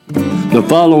The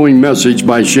following message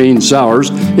by Shane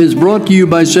Sowers is brought to you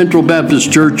by Central Baptist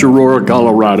Church, Aurora,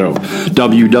 Colorado.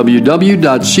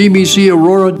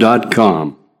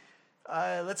 www.cbcaurora.com.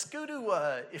 Let's go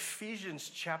to Ephesians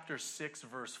chapter 6,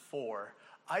 verse 4.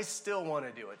 I still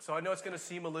want to do it. So I know it's going to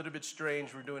seem a little bit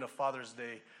strange. We're doing a Father's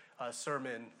Day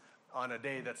sermon on a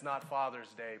day that's not Father's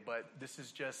Day, but this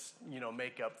is just,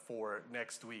 makeup for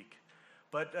next week.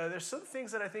 But there's some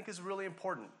things that I think is really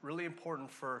important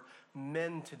for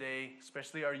men today,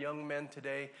 especially our young men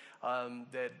today,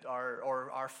 that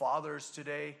are our fathers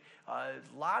today. A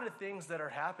lot of things that are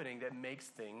happening that makes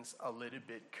things a little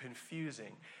bit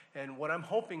confusing. And what I'm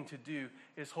hoping to do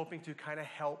is hoping to kind of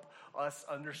help us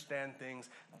understand things.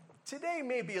 Today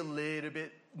may be a little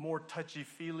bit more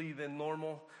touchy-feely than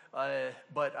normal,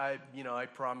 but I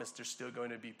promise there's still going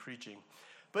to be preaching.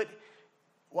 But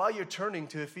while you're turning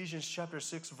to Ephesians chapter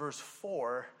 6, verse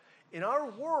 4, in our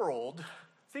world,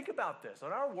 think about this. In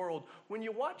our world, when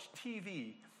you watch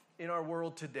TV in our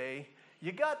world today,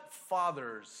 you got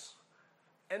fathers.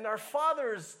 And our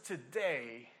fathers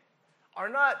today are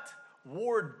not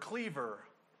Ward Cleaver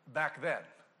back then.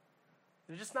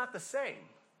 They're just not the same.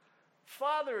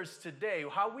 Fathers today,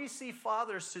 how we see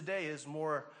fathers today is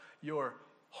more your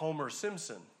Homer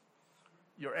Simpson,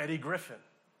 your Eddie Griffin,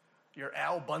 your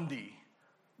Al Bundy,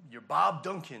 your Bob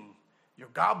Duncan, your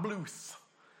Gob Bluth.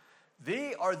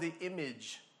 They are the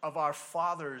image of our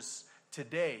fathers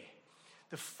today.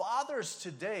 The fathers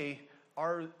today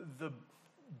are the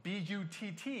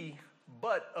B-U-T-T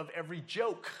butt of every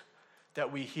joke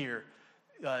that we hear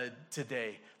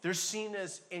today. They're seen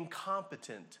as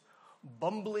incompetent,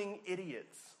 bumbling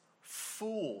idiots,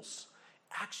 fools,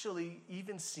 actually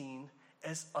even seen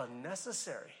as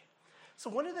unnecessary. So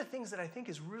one of the things that I think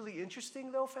is really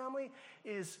interesting, though, family,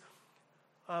 is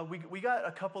we got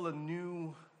a couple of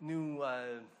new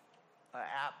apps,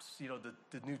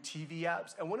 the new TV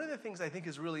apps. And one of the things I think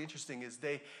is really interesting is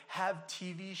they have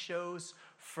TV shows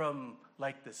from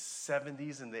like the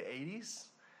 70s and the 80s.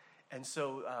 And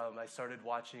so I started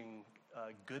watching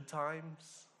Good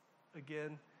Times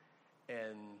again,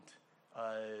 and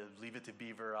Leave It to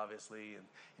Beaver, obviously.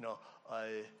 And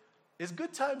is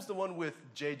Good Times the one with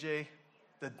JJ?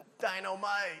 The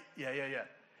dynamite. Yeah.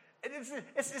 And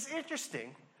it's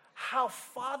interesting how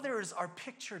fathers are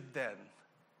pictured then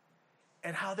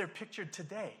and how they're pictured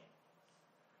today.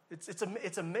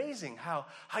 It's amazing how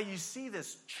you see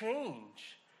this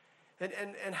change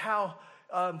and how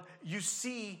you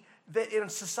see that in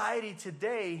society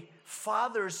today,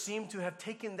 fathers seem to have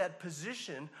taken that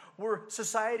position where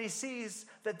society sees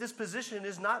that this position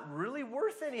is not really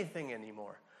worth anything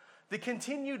anymore. The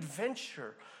continued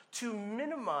venture to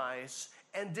minimize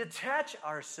and detach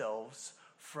ourselves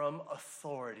from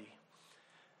authority.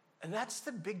 And that's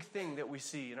the big thing that we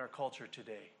see in our culture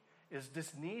today, is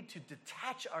this need to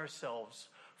detach ourselves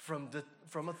from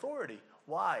authority.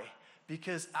 Why?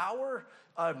 Because our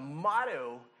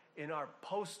motto in our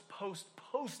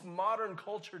postmodern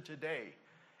culture today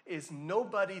is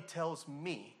nobody tells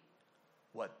me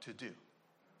what to do.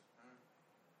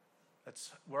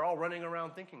 We're all running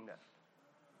around thinking that.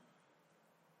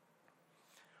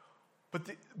 But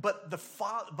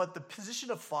the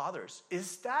position of fathers,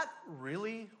 is that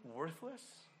really worthless?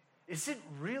 Is it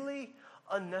really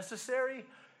unnecessary?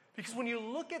 Because when you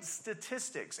look at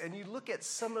statistics and you look at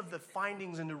some of the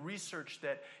findings and the research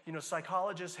that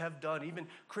psychologists have done, even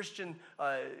Christian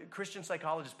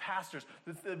psychologists, pastors,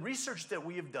 the research that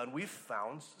we have done, we've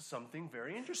found something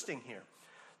very interesting here.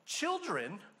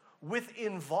 Children with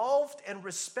involved and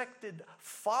respected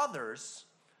fathers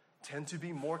tend to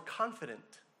be more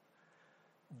confident,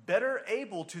 better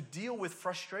able to deal with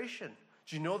frustration.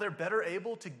 Do you know they're better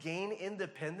able to gain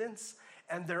independence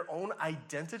and their own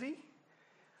identity?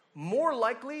 More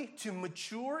likely to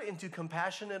mature into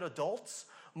compassionate adults,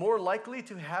 more likely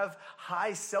to have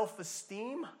high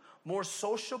self-esteem, more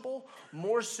sociable,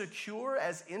 more secure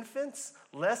as infants,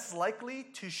 less likely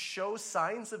to show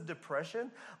signs of depression,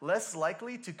 less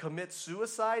likely to commit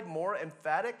suicide, more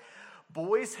emphatic.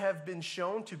 Boys have been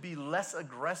shown to be less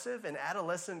aggressive, and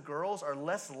adolescent girls are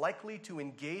less likely to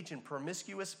engage in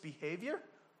promiscuous behavior.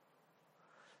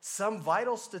 Some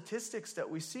vital statistics that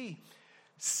we see: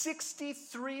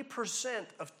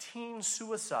 63% of teen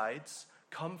suicides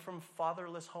come from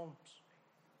fatherless homes.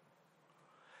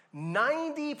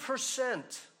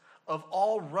 90% of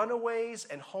all runaways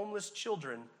and homeless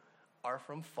children are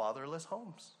from fatherless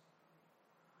homes.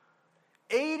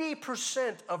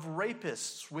 80% of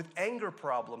rapists with anger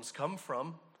problems come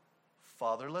from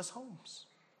fatherless homes.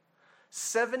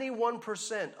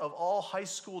 71% of all high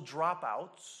school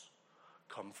dropouts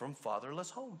come from fatherless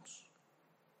homes.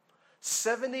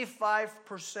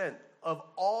 75% of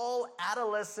all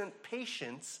adolescent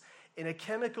patients in a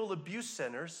chemical abuse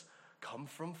centers come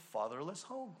from fatherless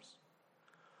homes.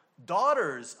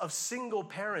 Daughters of single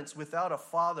parents without a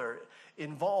father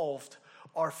involved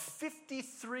are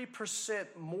 53%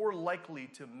 more likely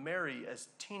to marry as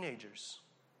teenagers.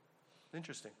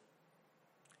 Interesting.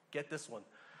 Get this one.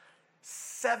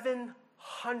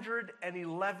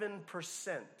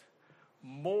 711%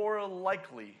 more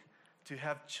likely to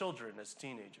have children as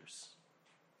teenagers.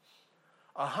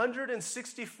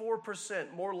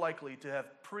 164% more likely to have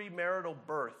premarital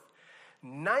birth.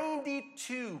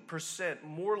 92%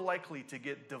 more likely to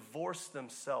get divorced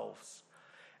themselves.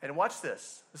 And watch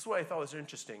this. This is what I thought was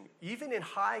interesting. Even in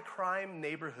high crime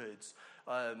neighborhoods,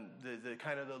 the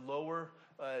kind of the lower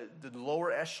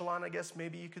echelon, I guess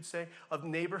maybe you could say, of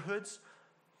neighborhoods,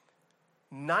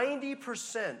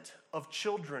 90% of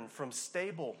children from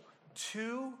stable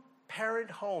 2-parent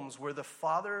homes where the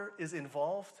father is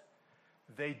involved,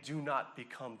 they do not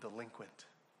become delinquent.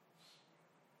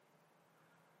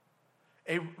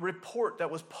 A report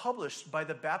that was published by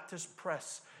the Baptist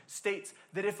Press states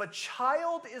that if a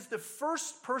child is the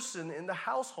first person in the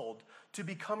household to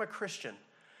become a Christian,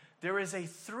 there is a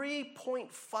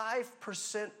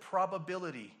 3.5%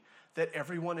 probability that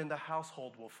everyone in the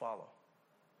household will follow.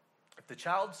 If the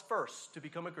child's first to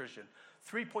become a Christian,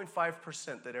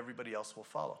 3.5% that everybody else will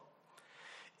follow.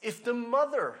 If the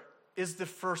mother is the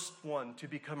first one to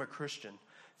become a Christian,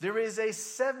 there is a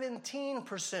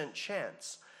 17%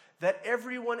 chance that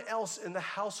everyone else in the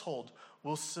household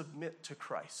will submit to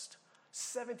Christ.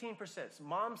 17%.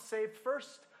 Mom saved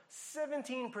first,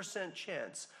 17%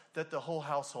 chance that the whole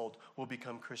household will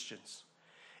become Christians.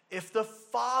 If the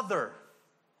father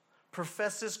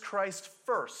professes Christ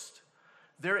first,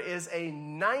 there is a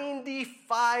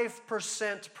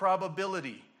 95%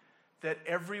 probability that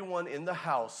everyone in the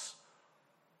house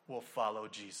will follow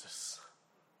Jesus.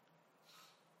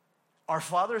 Are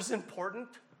fathers important?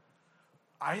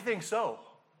 I think so.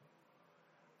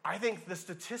 I think the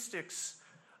statistics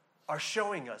are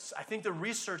showing us. I think the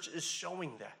research is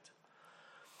showing that.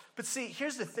 But see,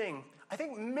 here's the thing. I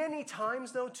think many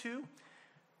times, though, too,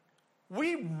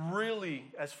 we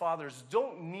really, as fathers,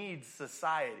 don't need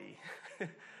society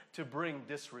to bring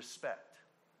disrespect.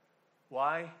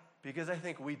 Why? Because I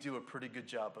think we do a pretty good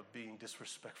job of being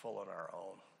disrespectful on our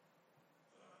own.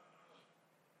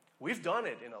 We've done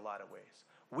it in a lot of ways.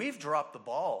 We've dropped the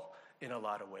ball in a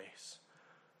lot of ways.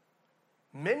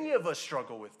 Many of us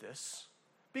struggle with this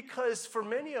because for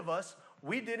many of us,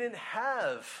 we didn't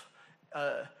have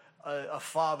a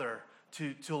father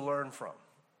to learn from.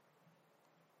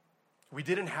 We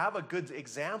didn't have a good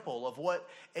example of what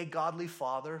a godly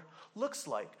father looks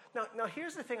like. Now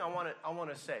here's the thing I want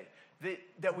to say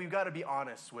that we've got to be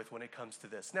honest with when it comes to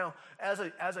this. Now, as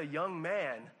a young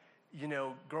man, you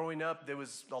know, growing up, there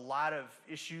was a lot of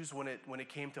issues when it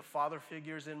came to father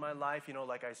figures in my life. You know,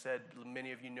 like I said,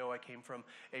 many of you know I came from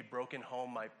a broken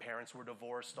home. My parents were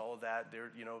divorced, all of that.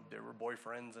 There were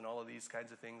boyfriends and all of these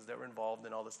kinds of things that were involved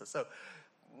in all this stuff. So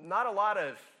not a lot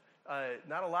of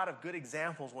good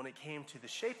examples when it came to the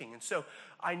shaping. And so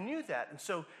I knew that. And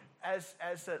so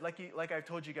like I've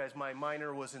told you guys, my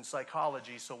minor was in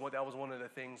psychology. So that was one of the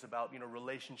things about,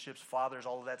 relationships, fathers,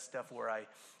 all of that stuff where I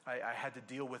had to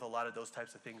deal with a lot of those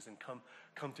types of things and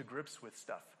come to grips with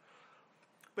stuff.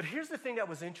 But here's the thing that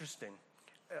was interesting.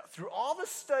 Through all the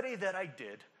study that I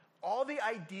did, all the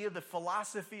idea, the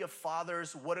philosophy of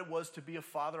fathers, what it was to be a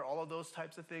father, all of those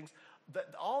types of things,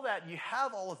 you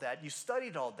have all of that, you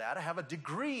studied all that. I have a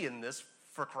degree in this,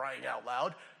 for crying out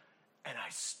loud, and I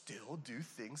still do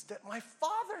things that my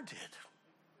father did.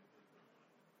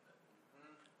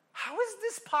 How is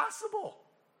this possible?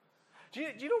 Do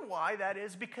you know why that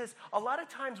is? Because a lot of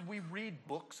times we read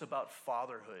books about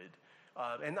fatherhood.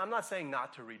 And I'm not saying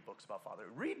not to read books about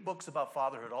fatherhood. Read books about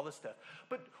fatherhood, all this stuff.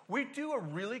 But we do a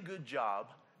really good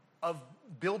job of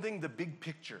building the big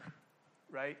picture,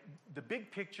 right? The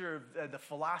big picture of the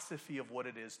philosophy of what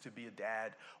it is to be a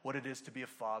dad, what it is to be a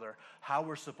father, how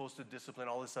we're supposed to discipline,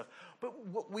 all this stuff. But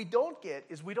what we don't get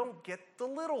is we don't get the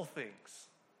little things.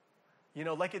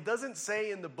 Like it doesn't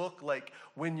say in the book, like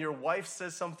when your wife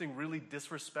says something really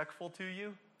disrespectful to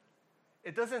you,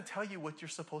 it doesn't tell you what you're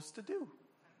supposed to do.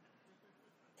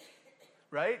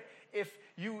 Right? If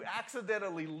you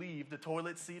accidentally leave the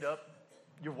toilet seat up,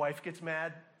 your wife gets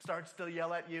mad, starts to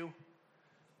yell at you,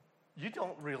 you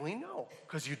don't really know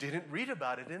because you didn't read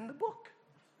about it in the book.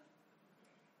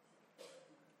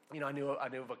 I knew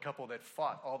of a couple that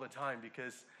fought all the time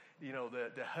because,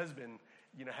 the husband,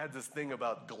 had this thing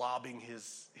about globbing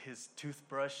his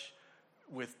toothbrush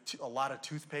with a lot of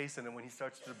toothpaste, and then when he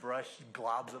starts to brush,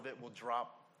 globs of it will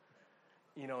drop.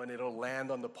 and it'll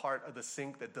land on the part of the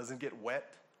sink that doesn't get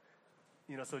wet.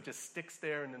 So it just sticks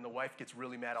there, and then the wife gets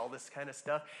really mad, all this kind of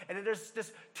stuff. And then there's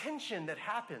this tension that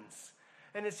happens.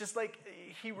 And it's just like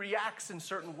he reacts in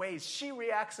certain ways. She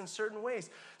reacts in certain ways.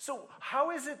 So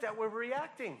how is it that we're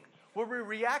reacting? Well, we're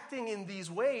reacting in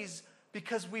these ways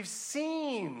because we've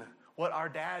seen what our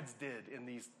dads did in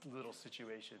these little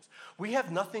situations. We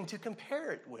have nothing to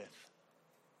compare it with.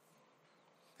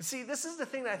 See, this is the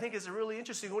thing that I think is really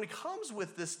interesting. When it comes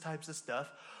with this types of stuff,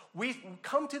 we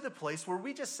come to the place where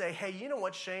we just say, hey, you know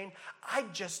what, Shane? I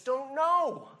just don't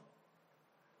know.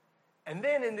 And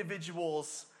then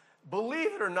individuals,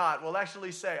 believe it or not, will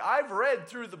actually say, I've read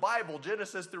through the Bible,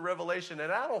 Genesis through Revelation,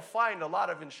 and I don't find a lot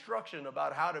of instruction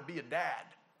about how to be a dad.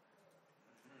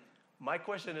 My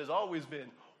question has always been,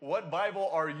 what Bible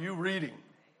are you reading?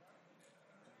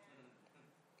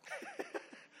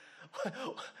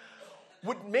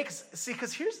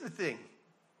 Because here's the thing.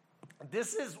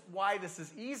 This is why this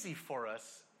is easy for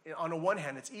us. On the one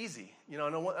hand, it's easy.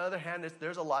 On the other hand,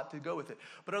 there's a lot to go with it.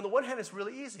 But on the one hand, it's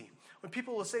really easy. When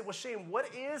people will say, well, Shane, what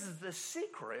is the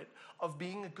secret of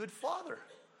being a good father?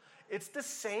 It's the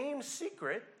same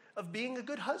secret of being a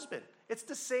good husband. It's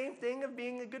the same thing of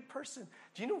being a good person.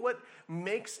 Do you know what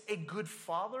makes a good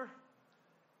father?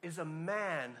 Is a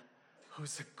man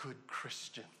who's a good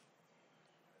Christian.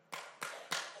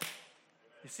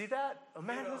 You see that? A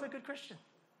man who's a good Christian.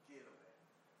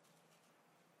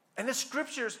 And the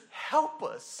scriptures help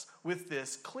us with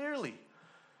this clearly.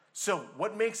 So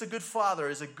what makes a good father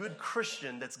is a good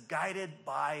Christian that's guided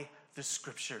by the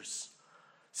scriptures.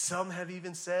 Some have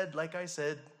even said, like I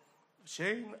said,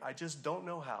 Shane, I just don't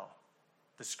know how.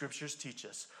 The scriptures teach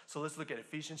us. So let's look at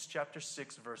Ephesians chapter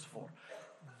 6, verse 4.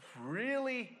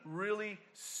 Really, really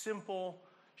simple,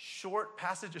 short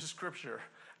passage of scripture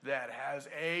that has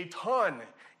a ton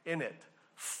in it.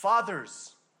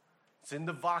 Fathers. It's in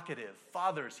the vocative.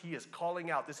 Fathers, he is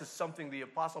calling out. This is something the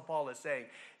Apostle Paul is saying.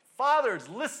 Fathers,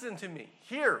 listen to me.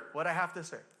 Hear what I have to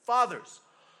say. Fathers,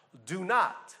 do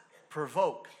not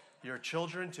provoke your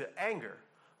children to anger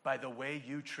by the way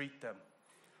you treat them.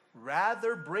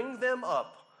 Rather, bring them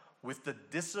up with the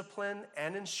discipline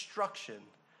and instruction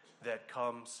that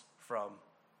comes from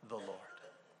the Lord.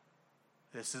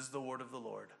 This is the word of the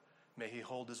Lord. May he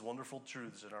hold his wonderful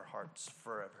truths in our hearts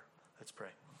forever. Let's pray.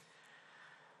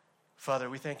 Father,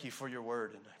 we thank you for your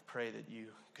word, and I pray that you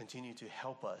continue to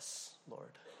help us,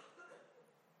 Lord.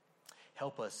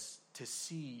 Help us to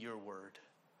see your word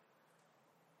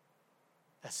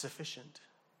as sufficient,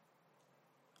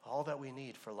 all that we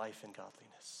need for life and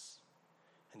godliness.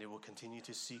 And it will continue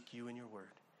to seek you in your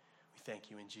word. We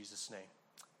thank you in Jesus' name.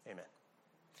 Amen.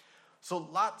 So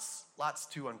lots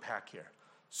to unpack here.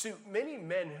 So many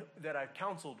men that I've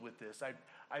counseled with this,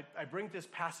 I bring this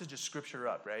passage of scripture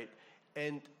up, right?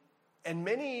 And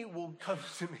many will come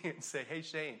to me and say, hey,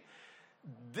 Shane,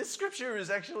 this scripture is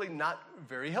actually not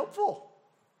very helpful.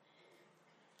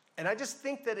 And I just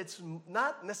think that it's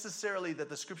not necessarily that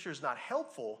the scripture is not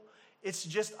helpful. It's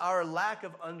just our lack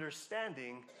of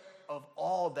understanding of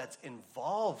all that's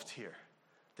involved here.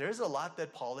 There's a lot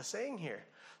that Paul is saying here.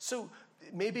 So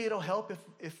maybe it'll help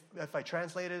if I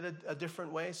translate it a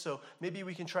different way. So maybe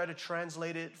we can try to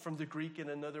translate it from the Greek in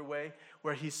another way,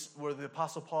 where the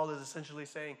Apostle Paul is essentially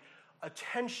saying,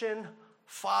 attention,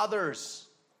 fathers.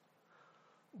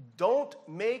 Don't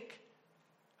make,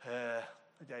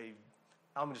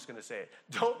 I'm just going to say it.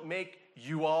 Don't make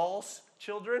you all's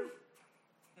children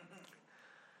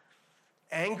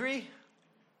angry,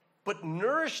 but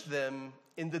nourish them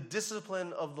in the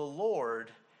discipline of the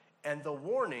Lord and the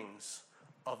warnings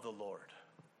of the Lord.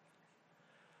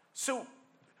 So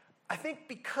I think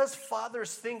because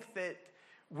fathers think that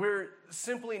we're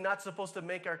simply not supposed to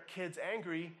make our kids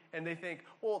angry, and they think,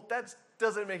 well, that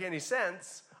doesn't make any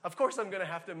sense. Of course I'm going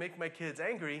to have to make my kids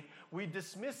angry. We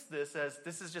dismiss this as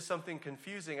this is just something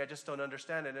confusing. I just don't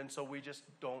understand it, and so we just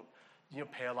don't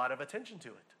pay a lot of attention to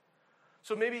it.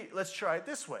 So maybe let's try it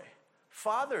this way.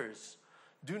 Fathers,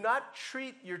 do not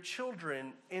treat your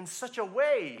children in such a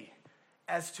way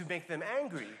as to make them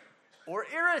angry or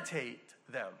irritate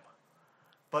them,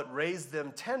 but raise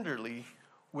them tenderly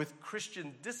with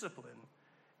Christian discipline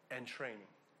and training.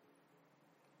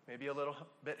 Maybe a little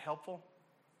bit helpful,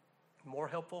 more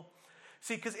helpful.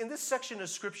 See, because in this section of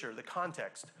Scripture, the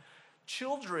context,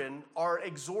 children are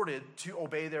exhorted to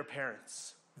obey their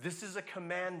parents. This is a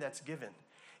command that's given.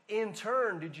 In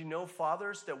turn, did you know,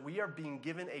 fathers, that we are being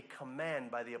given a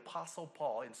command by the Apostle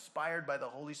Paul, inspired by the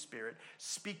Holy Spirit,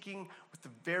 speaking with the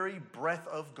very breath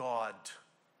of God,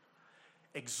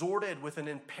 exhorted with an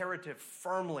imperative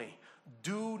firmly,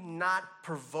 do not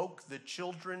provoke the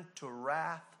children to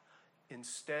wrath.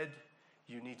 Instead,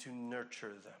 You need to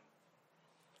nurture them.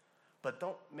 But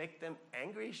don't make them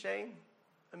angry, Shane.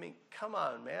 I mean, come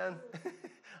on, man. I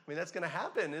mean, that's going to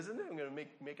happen, isn't it? I'm going to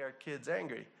make our kids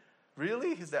angry. Really?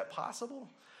 Is that possible?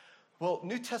 Well,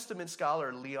 New Testament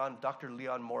scholar Dr.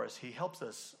 Leon Morris, he helps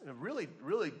us in a really,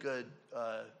 really good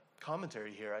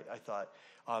commentary here, I thought.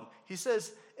 He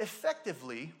says,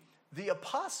 effectively, the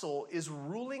apostle is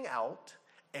ruling out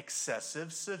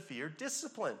excessive, severe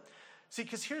discipline. See,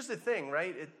 because here's the thing,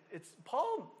 right? It's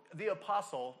Paul, the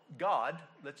apostle, God,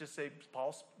 let's just say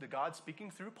Paul, the God speaking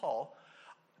through Paul.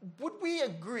 Would we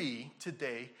agree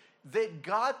today that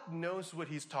God knows what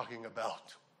he's talking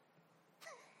about?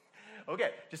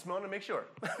 Okay, just want to make sure.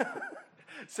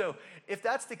 So if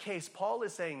that's the case, Paul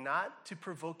is saying not to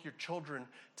provoke your children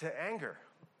to anger.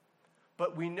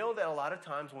 But we know that a lot of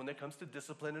times when it comes to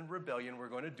discipline and rebellion, we're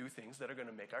going to do things that are going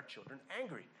to make our children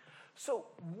angry. So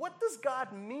what does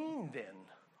God mean then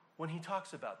when he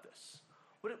talks about this?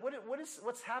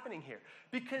 What's happening here?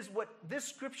 Because what this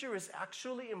scripture is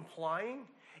actually implying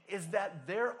is that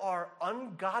there are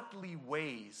ungodly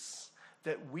ways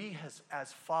that we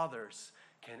as fathers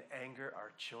can anger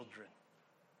our children.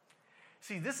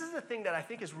 See, this is the thing that I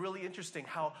think is really interesting,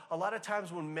 how a lot of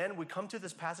times when men would come to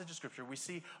this passage of scripture, we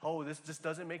see, oh, this just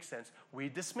doesn't make sense. We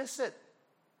dismiss it.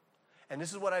 And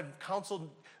this is what I've counseled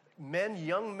men,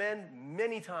 young men,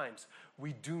 many times.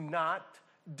 We do not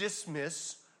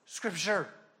dismiss scripture.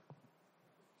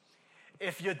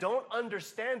 If you don't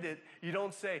understand it, you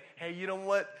don't say, hey, you know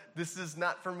what? This is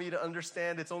not for me to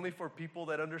understand. It's only for people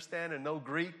that understand and know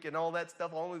Greek and all that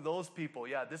stuff. Only those people.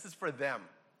 Yeah, this is for them.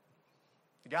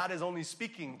 God is only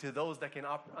speaking to those that can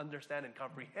understand and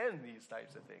comprehend these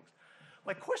types of things.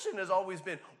 My question has always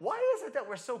been, why is it that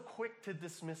we're so quick to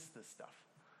dismiss this stuff?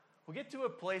 We get to a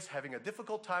place having a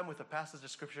difficult time with a passage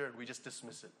of scripture and we just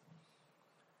dismiss it,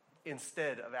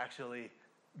 instead of actually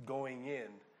going in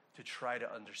to try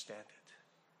to understand it.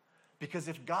 Because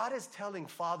if God is telling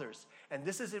fathers, and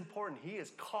this is important, he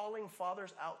is calling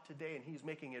fathers out today and he's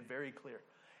making it very clear.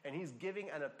 And he's giving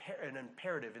an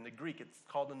imperative. In the Greek, it's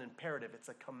called an imperative. It's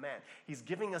a command. He's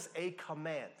giving us a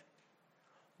command.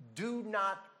 Do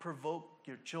not provoke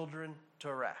your children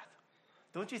to wrath.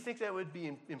 Don't you think that would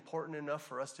be important enough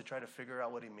for us to try to figure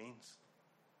out what he means?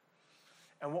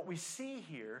 And what we see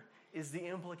here is the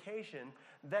implication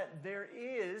that there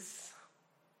is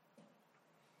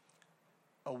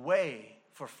a way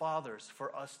for fathers,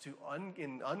 for us to,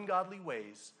 in ungodly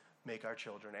ways, make our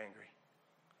children angry.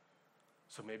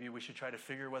 So maybe we should try to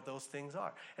figure what those things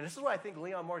are. And this is why I think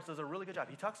Leon Morris does a really good job.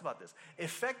 He talks about this.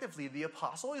 Effectively, the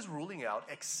apostle is ruling out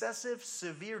excessive,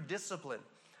 severe discipline,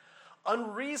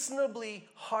 unreasonably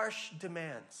harsh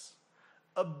demands,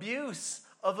 abuse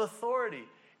of authority.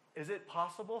 Is it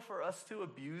possible for us to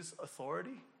abuse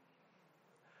authority?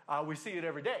 We see it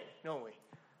every day, don't we?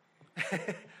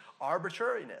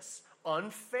 Arbitrariness,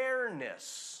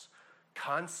 unfairness,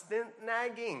 constant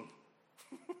nagging.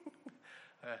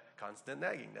 Constant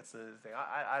nagging. That's the thing.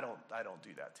 I don't do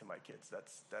that to my kids.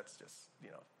 That's just,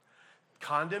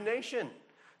 condemnation,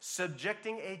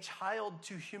 subjecting a child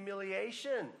to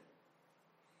humiliation,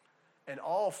 and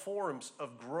all forms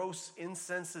of gross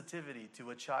insensitivity to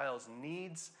a child's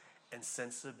needs and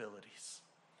sensibilities,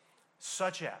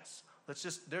 such as,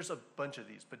 there's a bunch of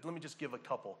these, but let me just give a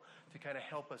couple to kind of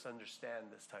help us understand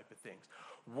this type of things.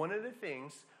 One of the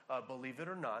things, believe it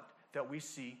or not, that we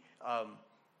see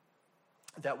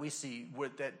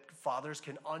that fathers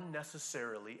can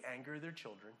unnecessarily anger their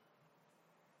children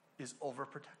is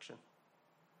overprotection.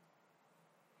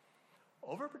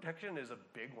 Overprotection is a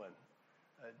big one.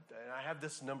 And I have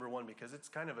this number one because it's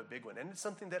kind of a big one. And it's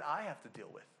something that I have to deal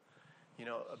with.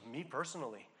 Me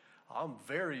personally, I'm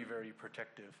very, very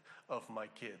protective of my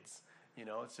kids.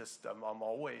 It's just, I'm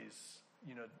always,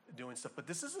 doing stuff. But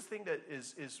this is a thing that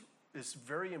is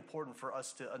very important for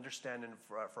us to understand and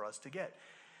for us to get.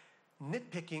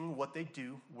 Nitpicking what they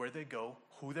do, where they go,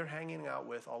 who they're hanging out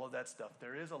with, all of that stuff.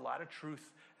 There is a lot of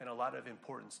truth and a lot of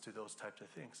importance to those types of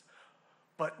things.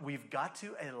 But we've got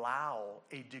to allow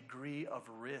a degree of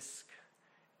risk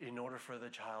in order for the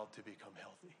child to become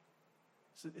healthy.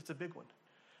 So it's a big one.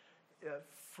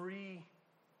 Free,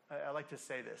 I like to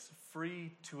say this,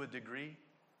 free to a degree.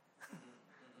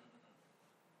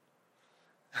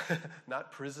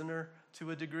 Not prisoner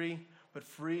to a degree, but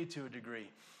free to a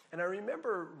degree. And I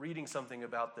remember reading something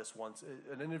about this once.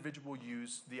 An individual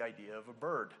used the idea of a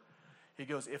bird. He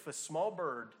goes, if a small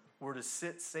bird were to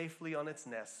sit safely on its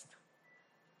nest,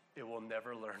 it will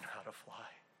never learn how to fly.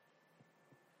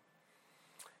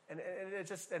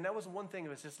 And that was one thing. It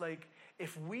was just like,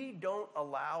 if we don't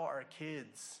allow our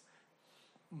kids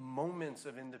moments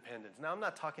of independence. Now, I'm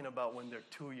not talking about when they're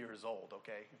 2 years old,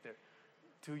 okay? If they're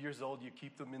 2 years old, you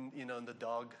keep them in, in the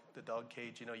dog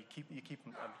cage, you keep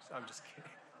them. I'm just kidding.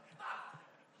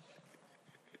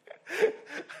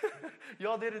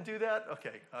 Y'all didn't do that?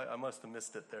 Okay, I must have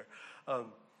missed it there.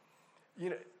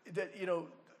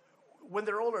 When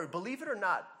they're older, believe it or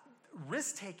not,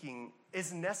 risk-taking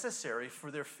is necessary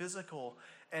for their physical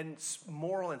and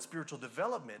moral and spiritual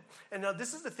development. And now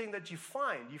this is the thing that you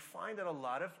find. You find that a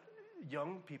lot of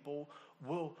young people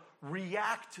will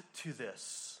react to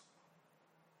this.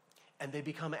 And they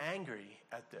become angry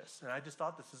at this. And I just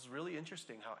thought this is really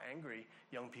interesting how angry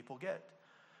young people get.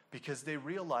 Because they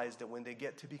realize that when they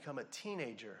get to become a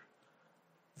teenager,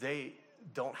 they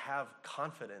don't have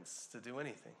confidence to do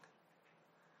anything.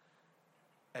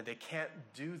 And they can't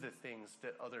do the things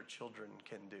that other children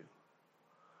can do.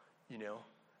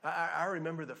 I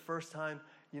remember the first time,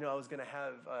 I was going to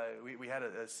have, we had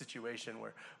a situation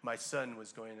where my son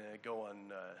was going to go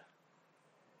on,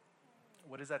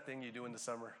 what is that thing you do in the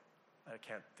summer? I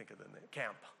can't think of the name.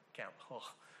 Camp. Oh,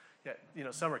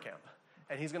 yeah, summer camp.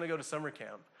 And he's going to go to summer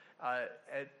camp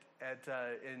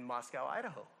in Moscow,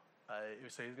 Idaho.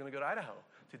 So he's going to go to Idaho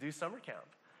to do summer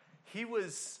camp. He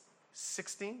was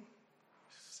 16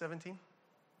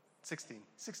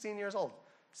 years old.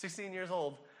 16 years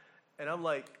old. And I'm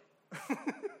like,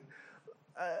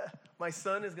 my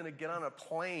son is going to get on a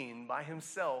plane by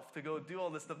himself to go do all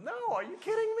this stuff. No, are you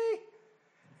kidding me?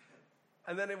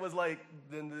 And then it was like,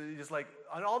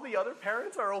 and all the other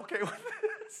parents are okay with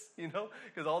this,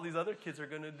 because all these other kids are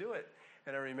going to do it.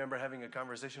 And I remember having a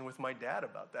conversation with my dad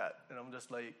about that. And I'm just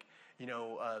like,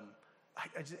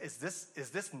 is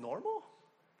this normal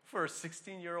for a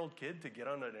 16-year-old kid to get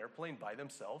on an airplane by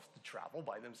themselves, to travel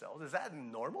by themselves? Is that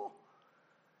normal?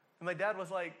 And my dad was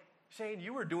like, Shane,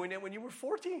 you were doing it when you were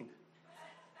 14.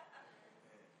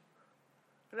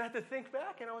 And I had to think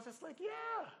back, and I was just like,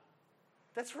 yeah,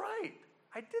 that's right.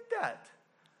 I did that.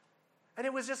 And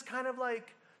it was just kind of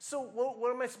like, so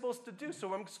what am I supposed to do?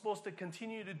 So I'm supposed to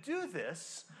continue to do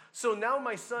this. So now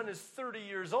my son is 30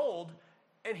 years old,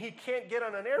 and he can't get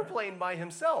on an airplane by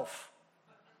himself.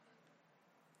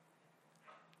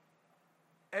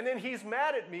 And then he's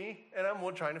mad at me, and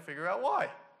I'm trying to figure out why.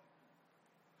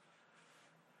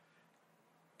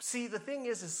 See, the thing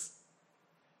is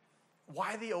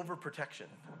why the overprotection?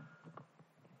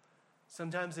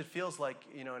 Sometimes it feels like,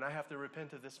 and I have to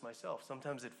repent of this myself.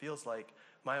 Sometimes it feels like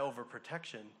my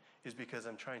overprotection is because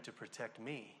I'm trying to protect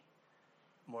me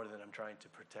more than I'm trying to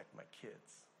protect my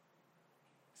kids.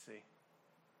 See?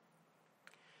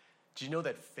 Do you know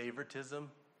that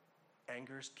favoritism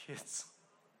angers kids?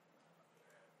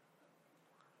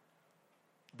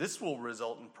 This will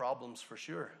result in problems for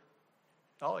sure.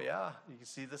 Oh yeah, you can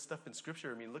see this stuff in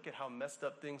Scripture. I mean, look at how messed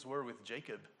up things were with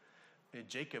Jacob.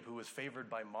 Jacob, who was favored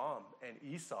by mom, and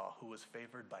Esau, who was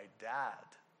favored by dad.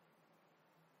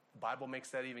 The Bible makes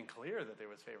that even clear that there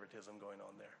was favoritism going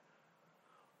on there.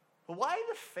 But why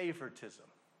the favoritism?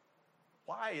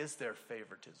 Why is there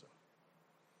favoritism?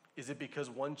 Is it because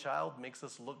one child makes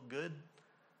us look good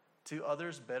to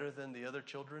others better than the other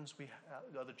children we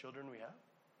have?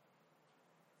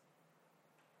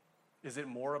 Is it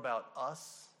more about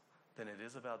us than it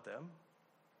is about them?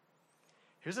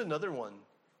 Here's another one.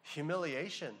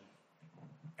 Humiliation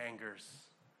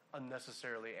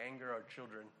unnecessarily anger our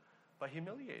children by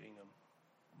humiliating them.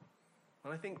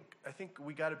 And I think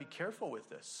we got to be careful with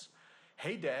this.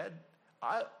 Hey, Dad,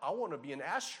 I want to be an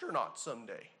astronaut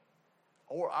someday.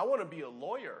 Or I want to be a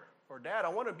lawyer. Or Dad, I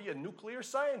want to be a nuclear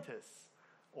scientist.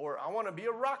 Or I want to be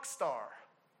a rock star,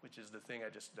 which is the thing I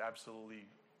just absolutely,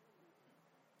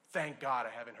 thank God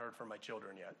I haven't heard from my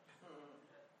children yet.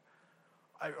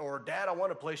 Or Dad, I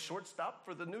want to play shortstop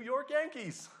for the New York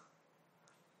Yankees.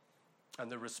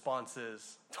 And the response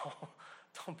is,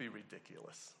 don't be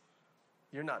ridiculous.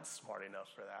 You're not smart enough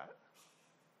for that.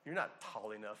 You're not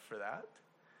tall enough for that.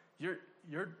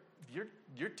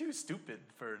 You're too stupid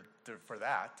for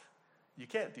that. You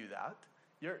can't do that.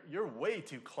 You're way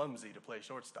too clumsy to play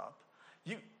shortstop.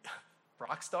 You,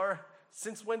 rock star,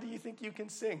 since when do you think you can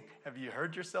sing? Have you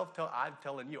heard yourself I'm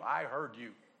telling you, I heard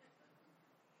you.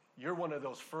 You're one of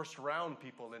those first round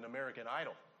people in American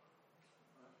Idol.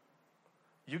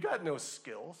 You got no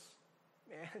skills.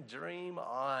 Man, dream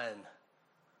on.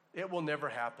 It will never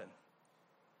happen.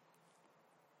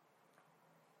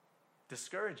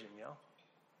 Discouraging,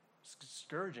 It's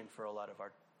discouraging for a lot of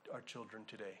our children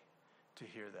today to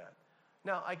hear that.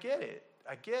 Now, I get it.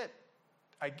 I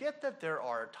get that there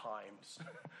are times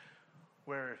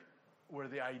where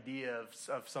the idea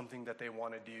of something that they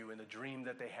want to do and the dream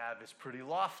that they have is pretty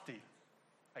lofty.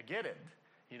 I get it.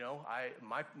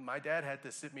 My dad had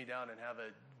to sit me down and have a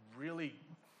really,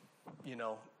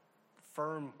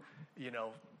 firm,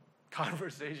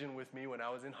 conversation with me when I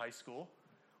was in high school,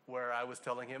 where I was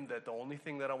telling him that the only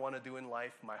thing that I want to do in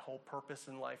life, my whole purpose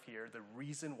in life here, the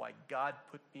reason why God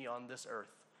put me on this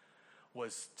earth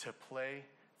was to play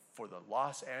for the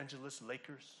Los Angeles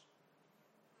Lakers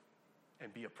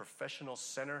and be a professional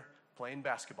center playing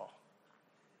basketball.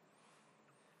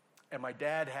 And my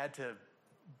dad had to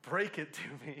break it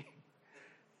to me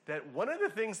that one of the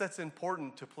things that's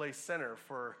important to play center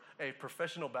for a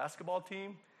professional basketball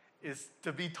team is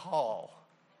to be tall.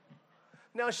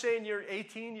 Now, Shane, you're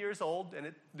 18 years old,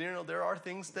 and there are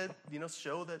things that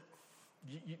show that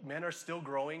men are still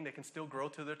growing. They can still grow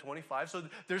to their 25, so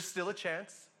there's still a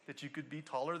chance that you could be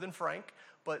taller than Frank.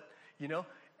 But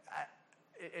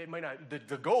it might not.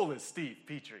 The goal is Steve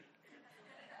Petrie.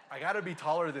 I got to be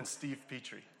taller than Steve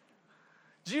Petrie.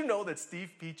 Do you know that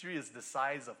Steve Petrie is the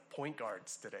size of point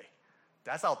guards today?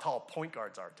 That's how tall point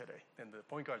guards are today, and the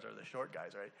point guards are the short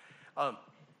guys, right?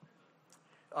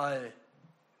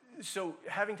 So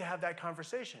having to have that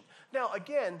conversation. Now,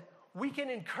 again, we can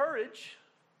encourage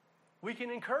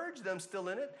them still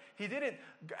in it. He didn't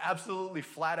absolutely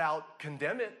flat out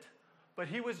condemn it, but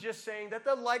he was just saying that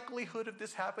the likelihood of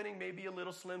this happening may be a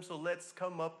little slim, so let's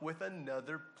come up with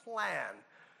another plan.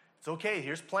 It's okay,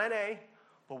 here's plan A,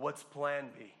 but what's plan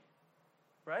B?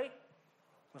 Right?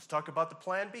 Let's talk about the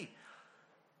plan B.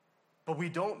 But we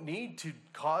don't need to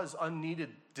cause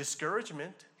unneeded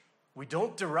discouragement. We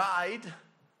don't deride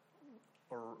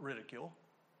or ridicule.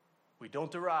 We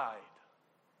don't deride.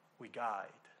 We guide.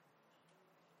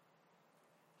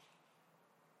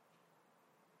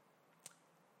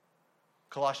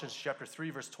 Colossians chapter 3,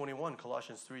 verse 21.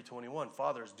 Colossians 3:21.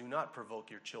 Fathers, do not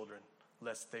provoke your children,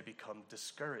 lest they become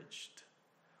discouraged.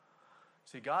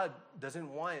 See, God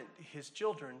doesn't want his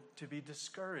children to be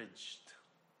discouraged.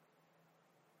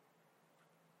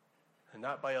 And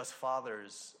not by us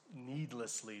fathers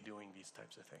needlessly doing these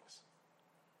types of things.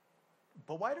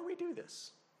 But why do we do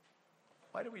this?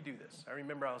 Why do we do this? I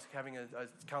remember I was having a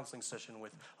counseling session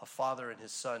with a father and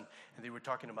his son, and they were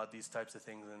talking about these types of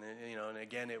things, and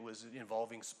again, it was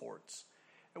involving sports.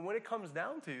 And when it comes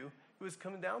down to, it was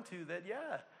coming down to that,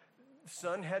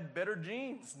 son had better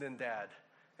genes than dad.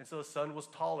 And so son was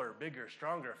taller, bigger,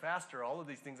 stronger, faster, all of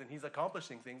these things, and he's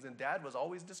accomplishing things, and dad was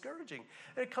always discouraging.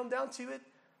 And it come down to it,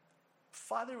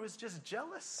 father was just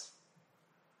jealous.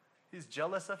 He's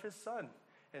jealous of his son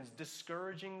and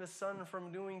discouraging the son from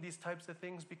doing these types of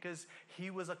things because he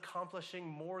was accomplishing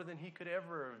more than he could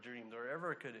ever have dreamed or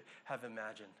ever could have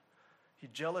imagined. He's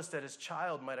jealous that his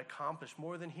child might accomplish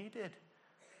more than he did,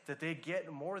 that they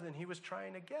get more than he was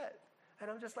trying to get.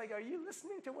 And I'm just like, are you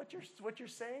listening to what you're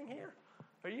saying here?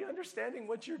 Are you understanding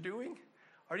what you're doing?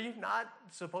 Are you not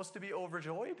supposed to be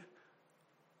overjoyed?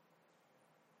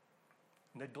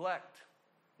 Neglect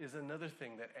is another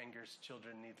thing that angers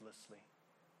children needlessly.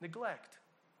 Neglect.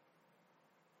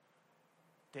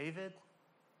 David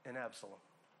and Absalom.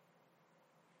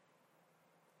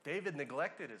 David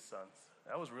neglected his sons.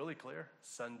 That was really clear.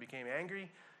 Son became angry,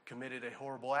 committed a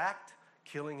horrible act,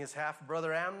 killing his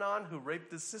half-brother Amnon, who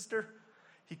raped his sister.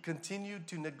 He continued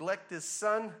to neglect his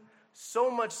son, so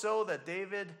much so that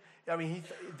David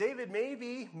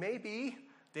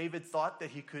thought that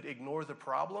he could ignore the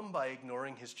problem by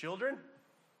ignoring his children,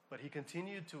 but he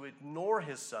continued to ignore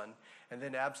his son, and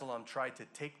then Absalom tried to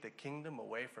take the kingdom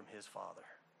away from his father.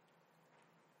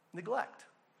 Neglect.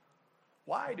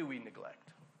 Why do we neglect?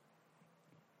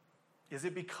 Is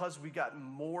it because we got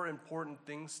more important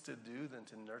things to do than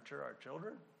to nurture our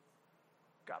children?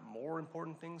 Got more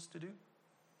important things to do?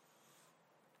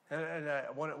 And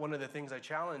one of the things I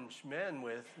challenge men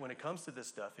with when it comes to this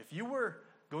stuff, if you were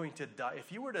to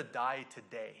die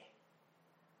today,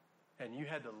 and you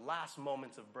had the last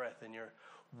moments of breath in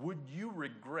would you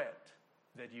regret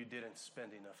that you didn't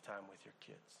spend enough time with your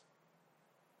kids?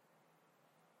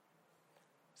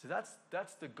 So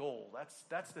that's the goal.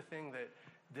 That's the thing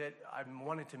that I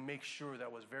wanted to make sure that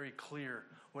was very clear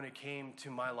when it came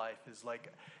to my life. Is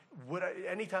like,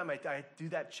 anytime I do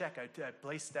that check, I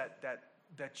place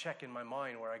that check in my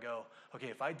mind where I go, okay,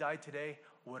 if I died today,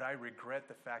 would I regret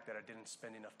the fact that I didn't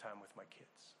spend enough time with my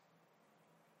kids?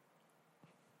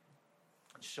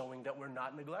 Showing that we're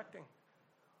not neglecting.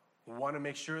 We want to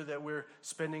make sure that we're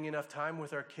spending enough time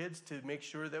with our kids to make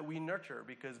sure that we nurture,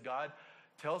 because God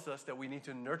tells us that we need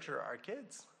to nurture our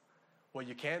kids. Well,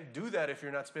 you can't do that if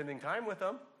you're not spending time with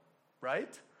them,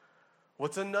 right?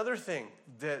 What's another thing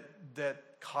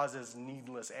that causes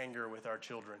needless anger with our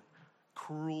children?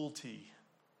 Cruelty.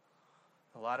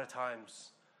 A lot of times,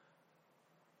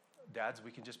 dads, we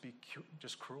can just be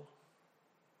just cruel.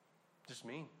 Just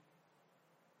mean.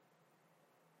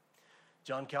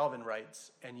 John Calvin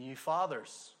writes, "And ye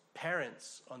fathers,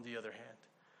 parents, on the other hand,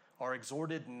 are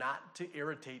exhorted not to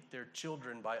irritate their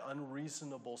children by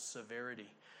unreasonable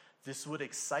severity. This would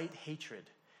excite hatred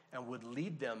and would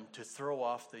lead them to throw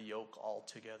off the yoke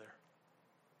altogether.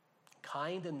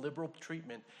 Kind and liberal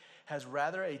treatment has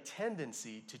rather a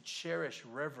tendency to cherish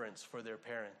reverence for their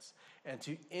parents and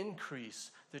to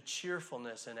increase the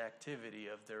cheerfulness and activity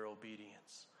of their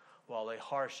obedience, while a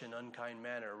harsh and unkind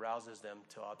manner rouses them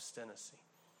to obstinacy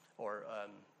or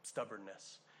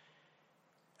stubbornness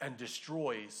and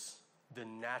destroys the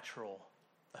natural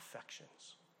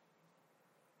affections."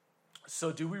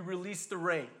 So do we release the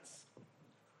reins?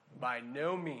 By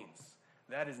no means.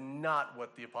 That is not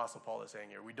what the Apostle Paul is saying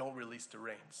here. We don't release the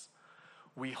reins.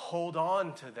 We hold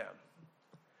on to them.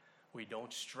 We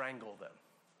don't strangle them.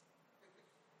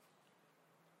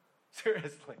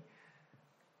 Seriously.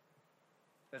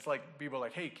 It's like people are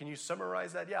like, "Hey, can you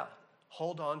summarize that?" Yeah.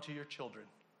 Hold on to your children.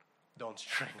 Don't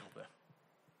strangle them.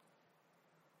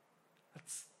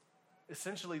 That's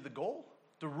essentially the goal.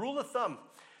 The rule of thumb.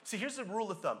 See, here's the rule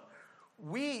of thumb.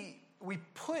 We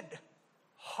put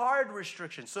hard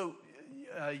restrictions. So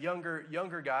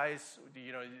younger guys,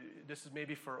 this is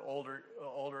maybe for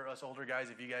us older guys.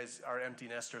 If you guys are empty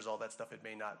nesters, all that stuff, it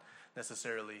may not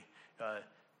necessarily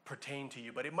pertain to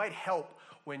you, but it might help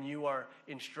when you are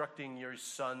instructing your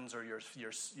sons or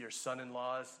your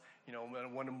son-in-laws.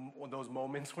 One of those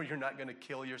moments where you're not going to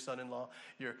kill your son-in-law,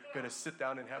 you're going to sit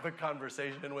down and have a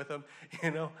conversation with him.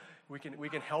 We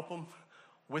can help them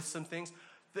with some things.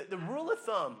 The rule of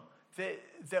thumb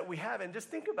that we have, and just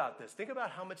think about this. Think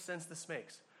about how much sense this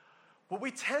makes. What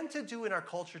we tend to do in our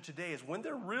culture today is when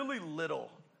they're really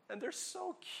little, and they're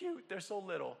so cute, they're so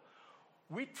little,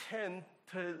 we tend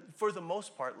to, for the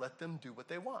most part, let them do what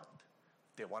they want.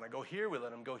 If they want to go here, we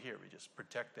let them go here. We just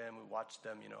protect them. We watch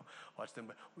them, watch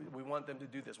them. We want them to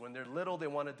do this. When they're little, they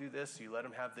want to do this. You let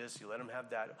them have this. You let them have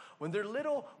that. When they're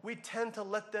little, we tend to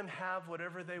let them have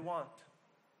whatever they want.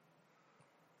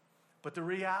 But the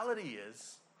reality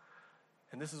is,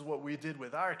 and this is what we did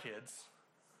with our kids,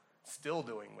 still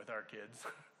doing with our kids,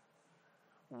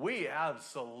 we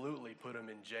absolutely put them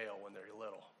in jail when they're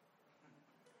little.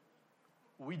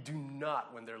 We do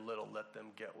not, when they're little, let them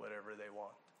get whatever they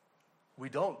want. We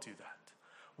don't do that.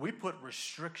 We put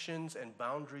restrictions and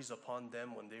boundaries upon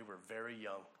them when they were very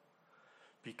young.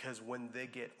 Because when they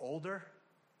get older,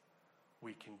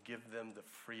 we can give them the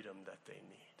freedom that they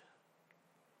need.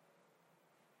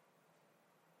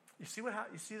 You see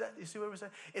that? You see what we're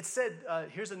saying? It said,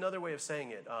 here's another way of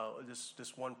saying it.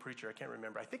 This one preacher, I can't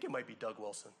remember. I think it might be Doug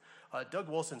Wilson. Doug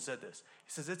Wilson said this. He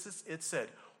says, it said,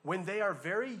 when they are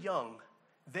very young,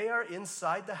 they are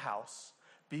inside the house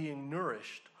being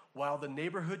nourished while the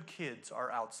neighborhood kids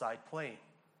are outside playing.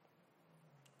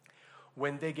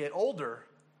 When they get older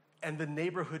and the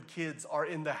neighborhood kids are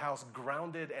in the house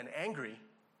grounded and angry,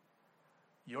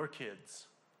 your kids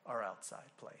are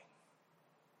outside playing.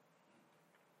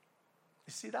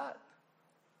 You see that?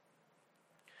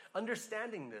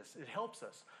 Understanding this, it helps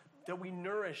us that we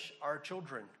nourish our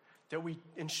children, that we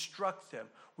instruct them,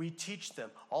 we teach them,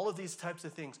 all of these types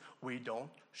of things. We don't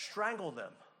strangle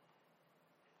them.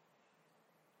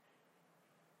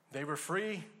 They were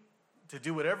free to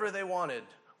do whatever they wanted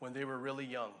when they were really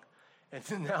young.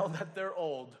 And now that they're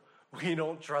old, we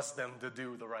don't trust them to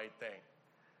do the right thing.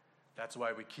 That's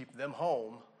why we keep them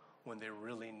home when they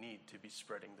really need to be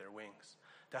spreading their wings.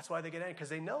 That's why they get angry, because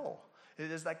they know.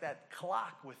 It is like that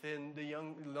clock within the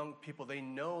young people. They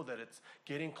know that it's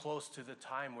getting close to the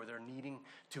time where they're needing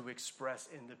to express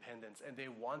independence. And they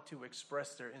want to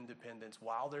express their independence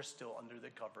while they're still under the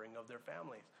covering of their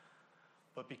families.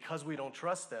 But because we don't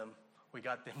trust them, we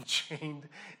got them chained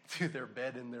to their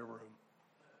bed in their room.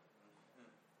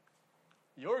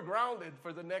 You're grounded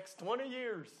for the next 20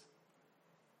 years.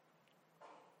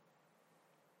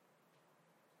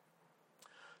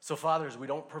 So fathers, we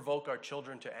don't provoke our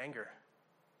children to anger.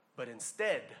 But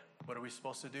instead, what are we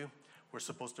supposed to do? We're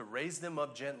supposed to raise them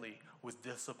up gently with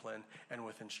discipline and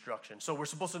with instruction. So we're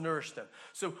supposed to nourish them.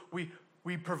 So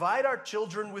we provide our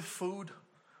children with food,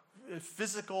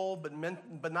 physical,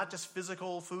 but not just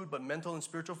physical food, but mental and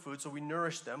spiritual food. So we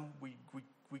nourish them. We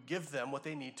give them what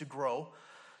they need to grow.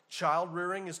 Child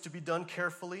rearing is to be done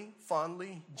carefully,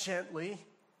 fondly, gently.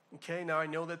 Okay, now I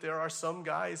know that there are some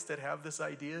guys that have this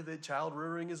idea that child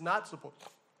rearing is not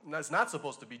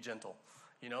supposed to be gentle.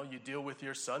 You deal with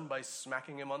your son by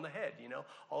smacking him on the head,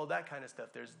 all of that kind of stuff.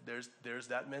 There's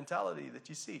that mentality that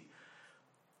you see.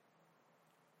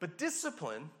 But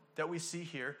discipline that we see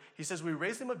here, he says we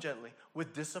raise them up gently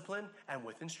with discipline and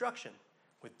with instruction.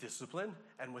 With discipline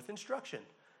and with instruction.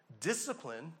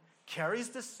 Discipline carries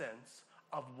the sense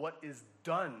of what is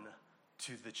done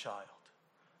to the child.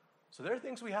 So there are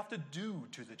things we have to do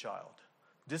to the child.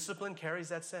 Discipline carries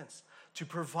that sense. To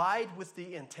provide with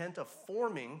the intent of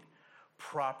forming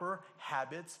proper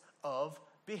habits of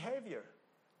behavior.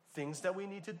 Things that we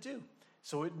need to do.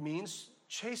 So it means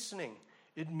chastening.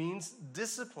 It means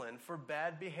discipline for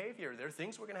bad behavior. There are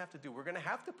things we're going to have to do. We're going to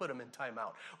have to put them in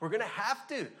timeout. We're going to have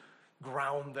to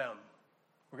ground them.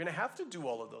 We're going to have to do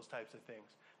all of those types of things.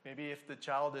 Maybe if the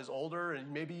child is older,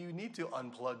 and maybe you need to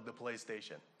unplug the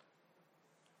PlayStation.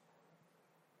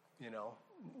 You know,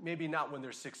 maybe not when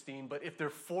they're 16, but if they're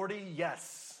 40,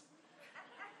 yes.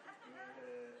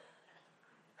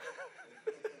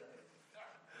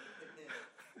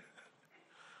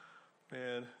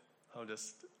 Man, I'm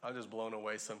just blown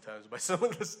away sometimes by some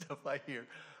of the stuff I hear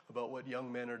about what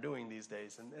young men are doing these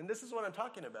days. And this is what I'm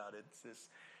talking about.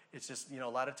 It's just, you know,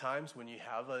 a lot of times when you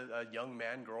have a young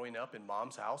man growing up in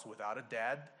mom's house without a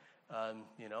dad,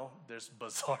 you know, there's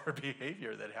bizarre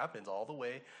behavior that happens all the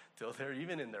way till they're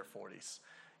even in their 40s.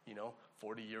 You know,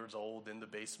 40 years old in the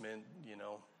basement, you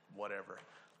know, whatever.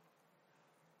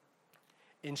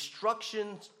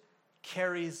 Instruction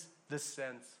carries the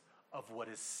sense of what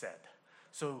is said.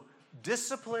 So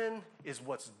discipline is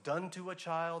what's done to a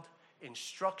child.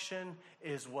 Instruction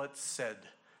is what's said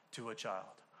to a child.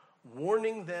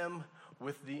 Warning them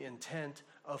with the intent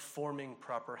of forming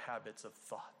proper habits of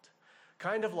thought.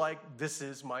 Kind of like, this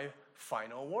is my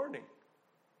final warning.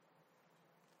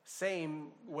 Same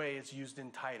way it's used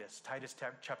in Titus. Titus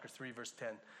chapter 3, verse 10.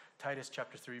 Titus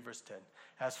chapter 3, verse 10.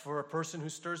 As for a person who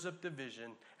stirs up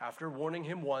division, after warning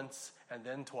him once and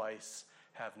then twice,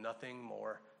 have nothing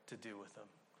more to do with them.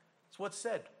 It's what's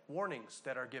said. Warnings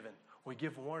that are given. We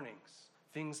give warnings.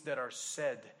 Things that are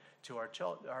said to our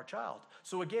child.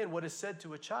 So again, what is said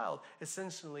to a child,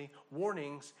 essentially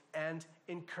warnings and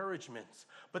encouragements.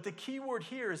 But the key word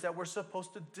here is that we're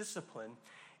supposed to discipline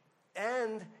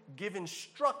and give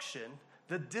instruction,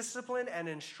 the discipline and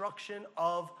instruction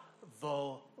of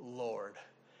the Lord.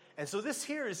 And so this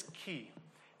here is key.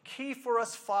 Key for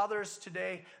us fathers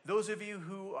today, those of you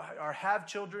who have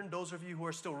children, those of you who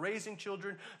are still raising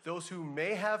children, those who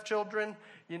may have children,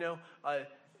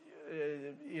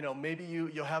 maybe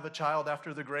you'll have a child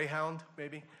after the Greyhound,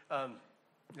 maybe.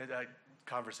 That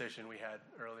conversation we had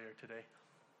earlier today.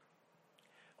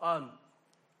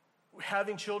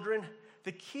 Having children,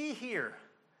 the key here,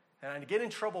 and I get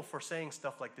in trouble for saying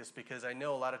stuff like this because I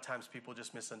know a lot of times people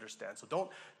just misunderstand. So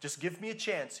don't, just give me a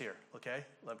chance here, okay?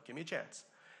 Give me a chance.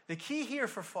 The key here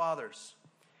for fathers,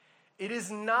 it is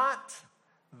not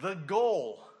the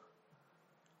goal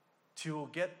to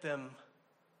get them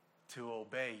to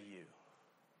obey you.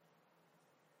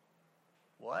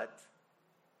 What?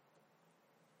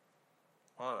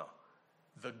 Oh no.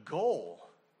 The goal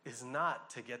is not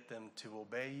to get them to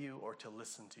obey you or to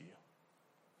listen to you.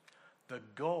 The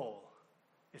goal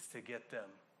is to get them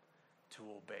to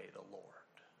obey the Lord.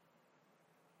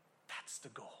 That's the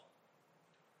goal.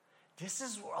 This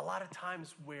is a lot of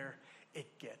times where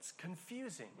it gets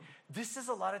confusing. This is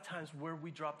a lot of times where we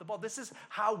drop the ball. This is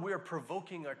how we're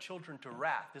provoking our children to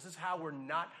wrath. This is how we're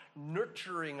not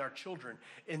nurturing our children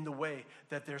in the way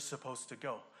that they're supposed to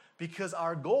go. Because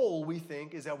our goal, we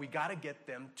think, is that we got to get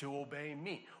them to obey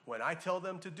me. When I tell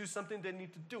them to do something, they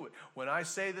need to do it. When I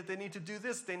say that they need to do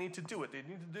this, they need to do it. They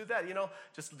need to do that,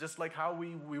 just like how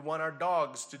we want our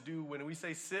dogs to do. When we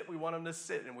say sit, we want them to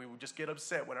sit, and we just get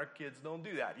upset when our kids don't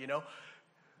do that,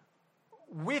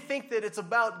 We think that it's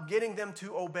about getting them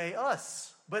to obey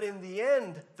us. But in the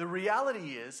end, the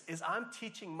reality is I'm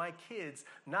teaching my kids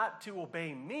not to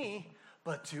obey me,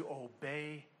 but to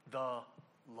obey the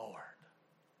Lord.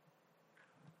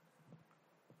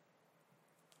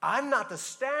 I'm not the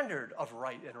standard of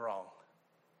right and wrong.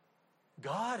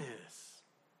 God is.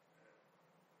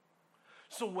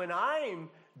 So when I'm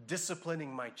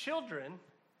disciplining my children,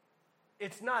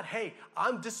 it's not, hey,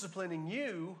 I'm disciplining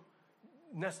you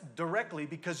directly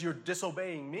because you're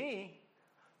disobeying me.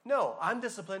 No, I'm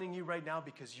disciplining you right now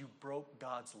because you broke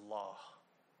God's law.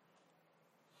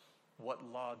 What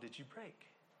law did you break?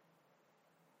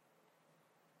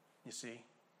 You see?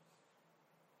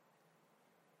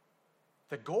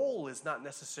 The goal is not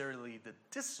necessarily the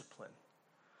discipline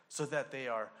so that they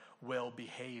are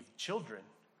well-behaved children.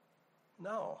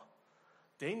 No,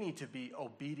 they need to be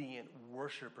obedient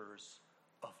worshipers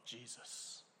of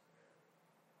Jesus.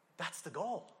 That's the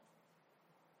goal.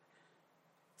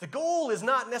 The goal is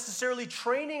not necessarily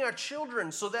training our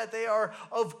children so that they are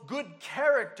of good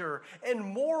character and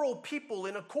moral people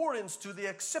in accordance to the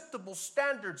acceptable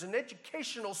standards and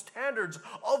educational standards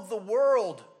of the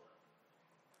world.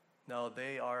 No,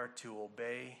 they are to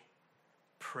obey,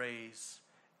 praise,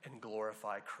 and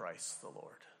glorify Christ the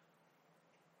Lord.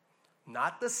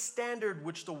 Not the standard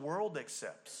which the world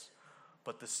accepts,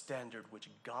 but the standard which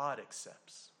God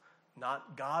accepts.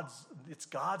 It's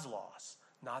God's laws,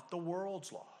 not the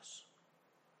world's laws.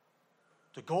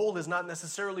 The goal is not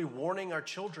necessarily warning our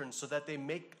children so that they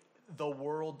make the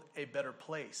world a better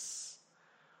place.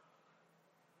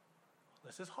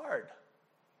 This is hard,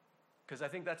 because I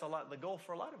think that's the goal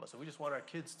for a lot of us. We just want our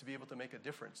kids to be able to make a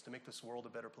difference, to make this world a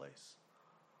better place.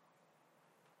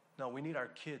 No, we need our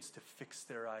kids to fix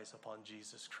their eyes upon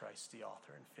Jesus Christ, the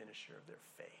author and finisher of their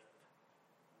faith.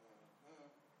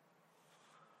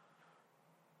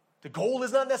 The goal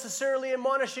is not necessarily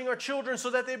admonishing our children so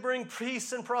that they bring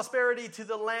peace and prosperity to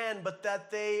the land, but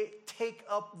that they take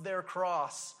up their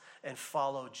cross and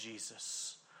follow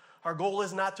Jesus. Our goal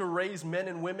is not to raise men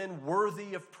and women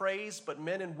worthy of praise, but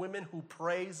men and women who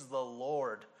praise the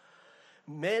Lord.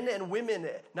 Men and women,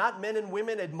 not men and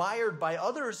women admired by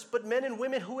others, but men and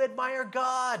women who admire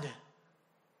God.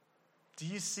 Do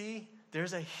you see?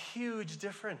 There's a huge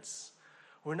difference.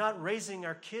 We're not raising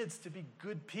our kids to be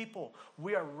good people.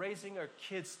 We are raising our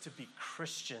kids to be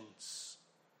Christians.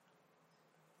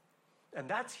 And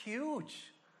that's huge.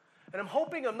 And I'm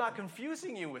hoping I'm not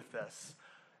confusing you with this.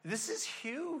 This is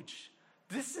huge.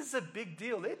 This is a big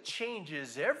deal. It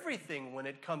changes everything when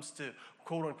it comes to,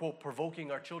 quote unquote,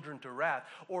 provoking our children to wrath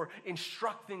or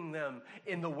instructing them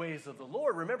in the ways of the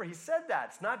Lord. Remember, he said that.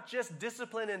 It's not just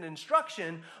discipline and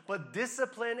instruction, but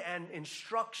discipline and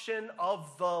instruction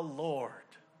of the Lord.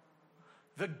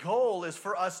 The goal is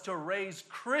for us to raise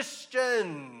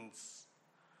Christians.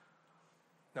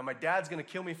 Now, my dad's going to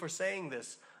kill me for saying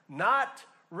this. Not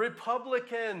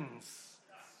Republicans.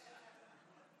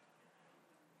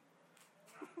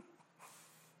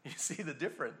 You see the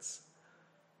difference?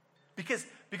 Because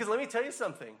let me tell you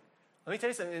something.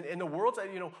 In the world,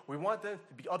 we want them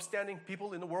to be upstanding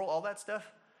people in the world, all that stuff.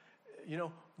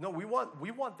 No, we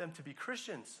want them to be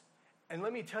Christians. And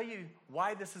let me tell you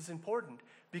why this is important.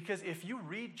 Because if you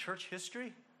read church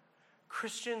history,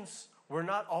 Christians were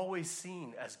not always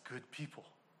seen as good people.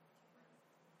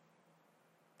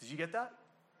 Did you get that?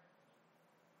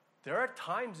 There are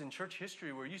times in church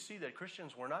history where you see that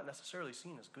Christians were not necessarily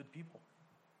seen as good people.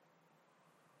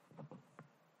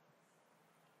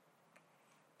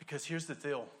 Because here's the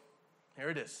deal. Here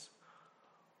it is.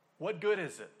 What good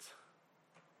is it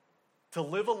to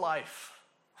live a life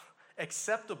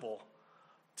acceptable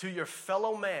to your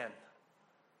fellow man,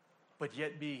 but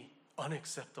yet be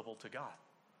unacceptable to God?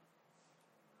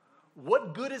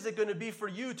 What good is it going to be for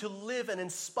you to live an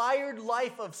inspired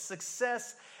life of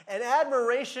success and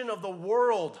admiration of the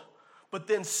world, but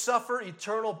then suffer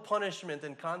eternal punishment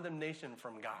and condemnation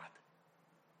from God?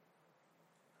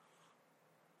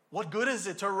 What good is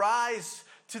it to rise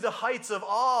to the heights of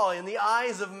awe in the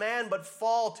eyes of man, but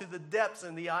fall to the depths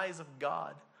in the eyes of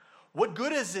God? What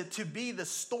good is it to be the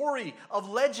story of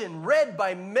legend read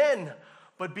by men,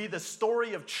 but be the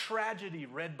story of tragedy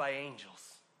read by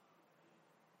angels?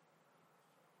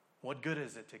 What good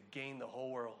is it to gain the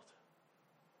whole world,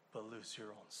 but lose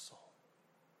your own soul?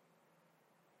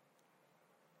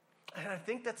 And I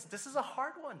think this is a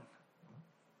hard one.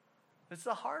 It's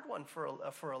a hard one for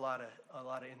a lot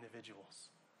of individuals.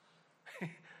 It's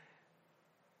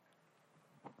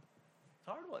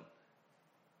a hard one.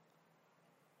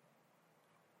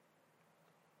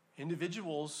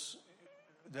 Individuals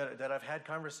that I've had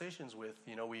conversations with,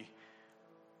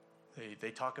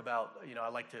 they talk about,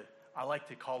 I like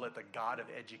to call it the God of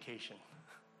education.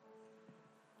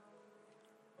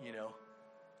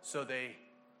 So they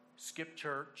skip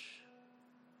church,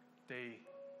 they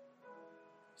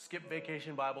skip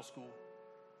vacation Bible school,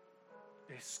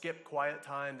 they skip quiet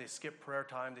time, they skip prayer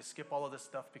time, they skip all of this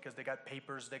stuff because they got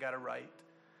papers they got to write,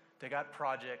 they got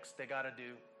projects they got to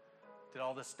do, did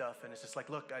all this stuff. And it's just like,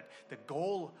 look, the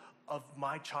goal of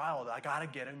my child, I got to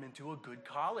get him into a good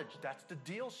college. That's the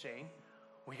deal, Shane.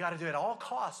 We got to do it at all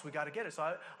costs. We got to get it.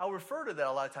 So I'll refer to that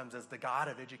a lot of times as the God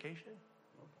of education.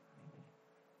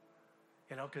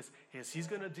 Because he's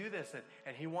going to do this,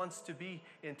 and he wants to be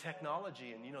in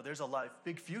technology, and there's a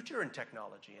big future in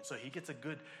technology, and so he gets a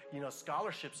good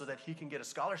scholarship so that he can get a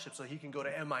scholarship so he can go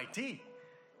to MIT,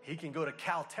 he can go to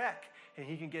Caltech, and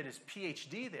he can get his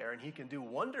PhD there, and he can do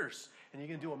wonders, and he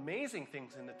can do amazing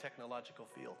things in the technological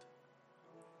field.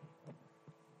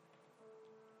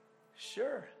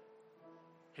 Sure,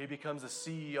 he becomes a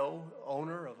CEO,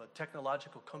 owner of a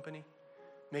technological company,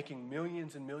 making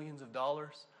millions and millions of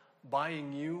dollars,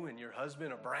 buying you and your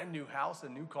husband a brand new house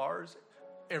and new cars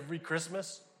every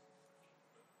Christmas.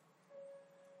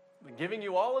 Giving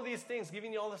you all of these things,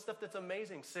 giving you all the stuff that's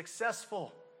amazing,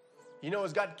 successful.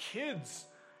 Has got kids,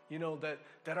 that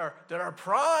are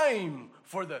prime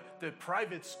for the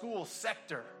private school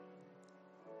sector.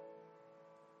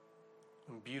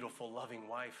 And beautiful, loving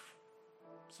wife,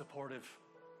 supportive.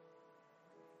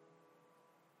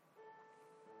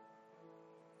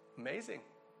 Amazing.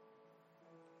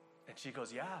 And she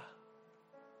goes, yeah,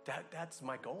 that's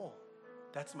my goal.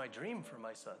 That's my dream for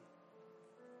my son.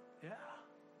 Yeah.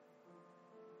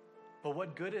 But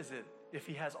what good is it if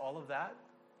he has all of that,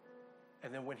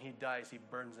 and then when he dies, he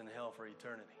burns in hell for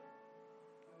eternity?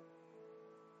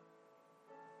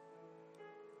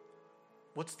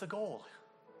 What's the goal?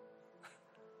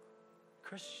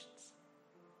 Christians.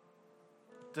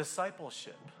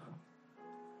 Discipleship.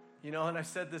 And I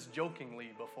said this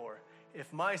jokingly before.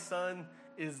 If my son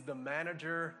is the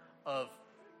manager of,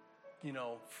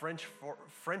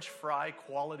 French fry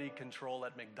quality control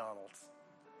at McDonald's,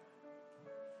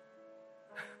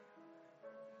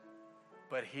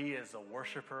 but he is a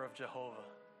worshiper of Jehovah.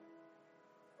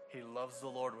 He loves the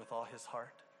Lord with all his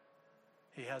heart.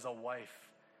 He has a wife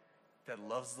that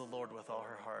loves the Lord with all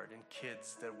her heart and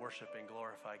kids that worship and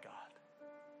glorify God.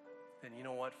 Then you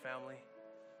know what, family?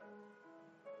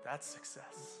 That's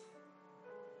success.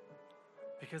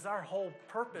 Because our whole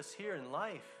purpose here in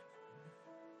life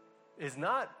is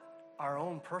not our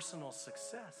own personal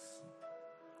success.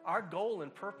 Our goal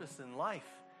and purpose in life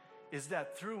is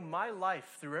that through my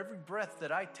life, through every breath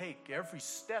that I take, every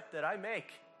step that I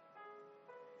make,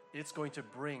 it's going to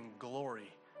bring glory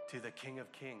to the King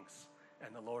of Kings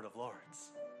and the Lord of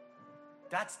Lords.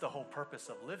 That's the whole purpose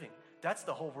of living. That's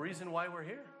the whole reason why we're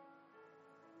here.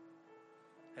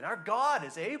 And our God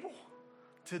is able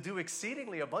to do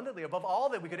exceedingly abundantly above all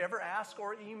that we could ever ask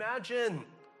or imagine.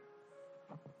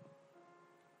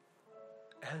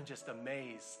 And I'm just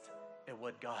amazed at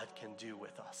what God can do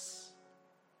with us.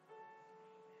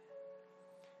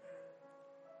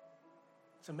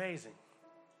 It's amazing.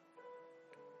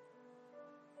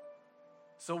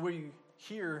 So we're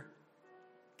here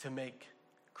to make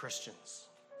Christians,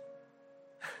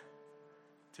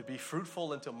 to be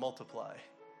fruitful and to multiply,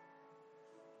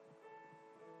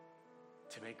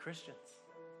 to make Christians.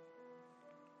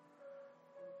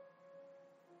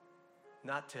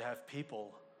 Not to have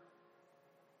people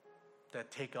that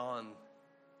take on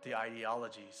the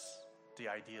ideologies, the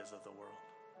ideas of the world.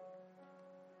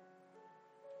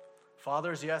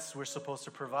 Fathers, yes, we're supposed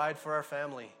to provide for our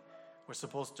family. We're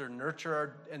supposed to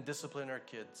nurture and discipline our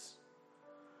kids.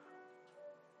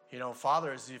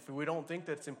 Fathers, if we don't think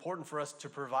that it's important for us to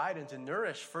provide and to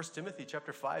nourish, 1 Timothy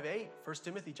chapter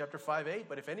 5:8,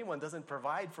 but if anyone doesn't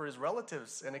provide for his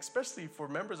relatives, and especially for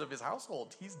members of his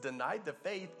household, he's denied the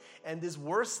faith and is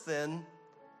worse than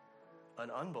an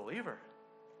unbeliever.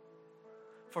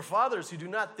 For fathers who do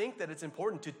not think that it's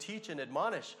important to teach and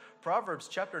admonish, Proverbs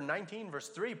chapter 19, verse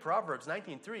 3, Proverbs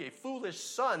 19:3, a foolish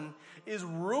son is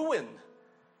ruin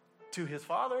to his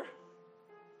father.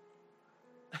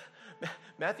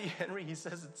 Matthew Henry, he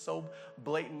says it so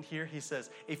blatant here. He says,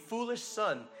 a foolish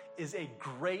son is a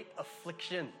great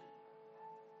affliction.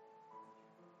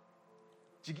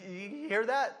 Did you hear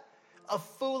that? A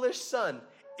foolish son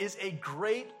is a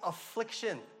great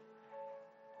affliction,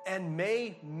 and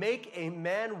may make a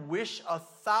man wish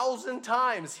 1,000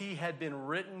 times he had been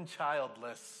written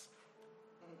childless.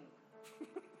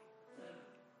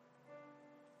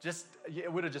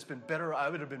 It would have just been better. I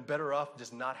would have been better off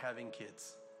just not having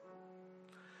kids.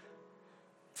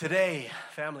 Today,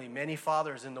 family, many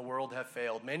fathers in the world have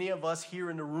failed. Many of us here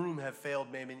in the room have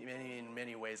failed in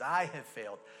many ways. I have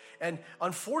failed. And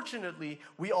unfortunately,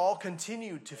 we all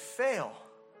continue to fail.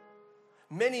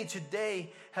 Many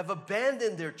today have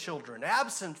abandoned their children,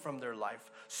 absent from their life.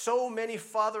 So many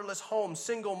fatherless homes,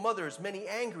 single mothers, many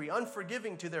angry,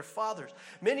 unforgiving to their fathers.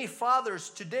 Many fathers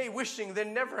today wishing they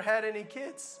never had any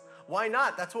kids. Why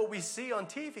not? That's what we see on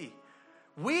TV.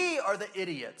 We are the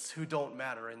idiots who don't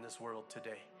matter in this world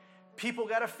today. People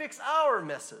got to fix our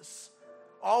messes.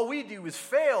 All we do is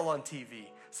fail on TV.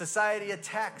 Society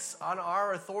attacks on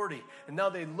our authority. And now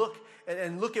they look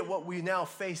at what we now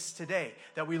face today.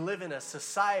 That we live in a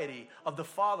society of the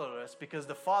fatherless because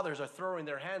the fathers are throwing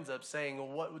their hands up saying, well,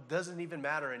 what doesn't even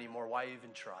matter anymore. Why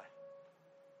even try?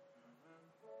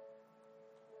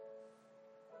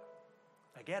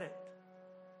 I get it.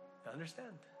 I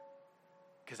understand.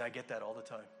 Because I get that all the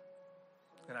time.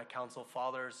 And I counsel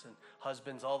fathers and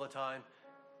husbands all the time.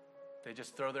 They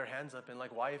just throw their hands up and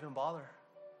like, why even bother?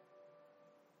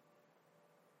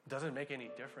 It doesn't make any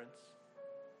difference.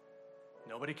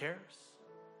 Nobody cares.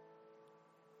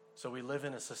 So we live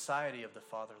in a society of the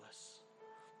fatherless.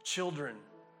 Children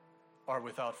are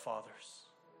without fathers.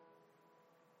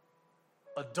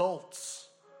 Adults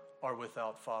are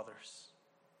without fathers.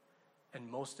 And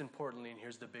most importantly, and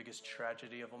here's the biggest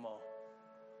tragedy of them all,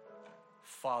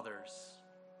 fathers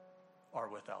are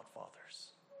without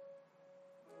fathers.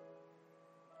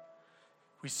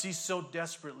 We see so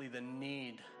desperately the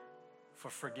need for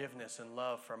forgiveness and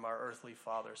love from our earthly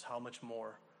fathers. How much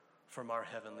more from our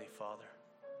heavenly Father?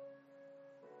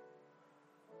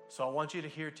 So I want you to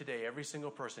hear today, every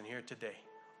single person here today,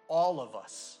 all of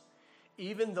us,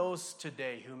 even those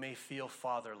today who may feel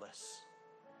fatherless,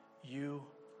 you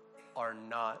are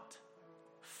not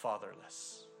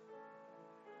fatherless.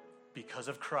 Because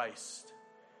of Christ,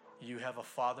 you have a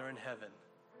Father in heaven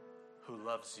who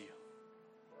loves you.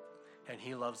 And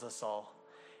He loves us all.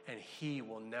 And He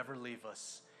will never leave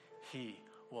us. He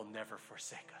will never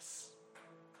forsake us.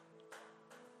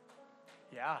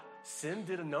 Yeah, sin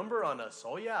did a number on us.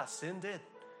 Oh yeah, sin did.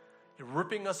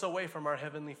 Ripping us away from our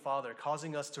Heavenly Father,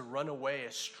 causing us to run away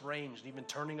estranged, even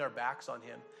turning our backs on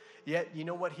Him. Yet, you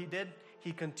know what He did?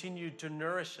 He continued to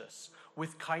nourish us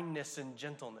with kindness and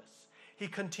gentleness. He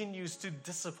continues to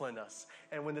discipline us.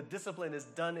 And when the discipline is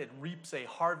done, it reaps a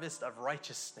harvest of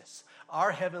righteousness.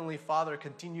 Our Heavenly Father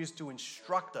continues to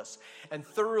instruct us and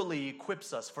thoroughly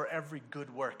equips us for every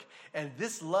good work. And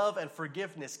this love and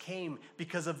forgiveness came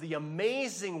because of the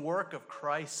amazing work of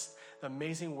Christ, the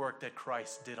amazing work that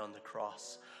Christ did on the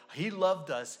cross. He loved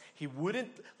us. He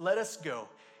wouldn't let us go.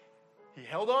 He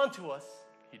held on to us.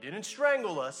 He didn't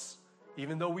strangle us,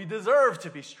 even though we deserve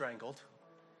to be strangled.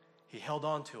 He held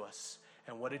on to us.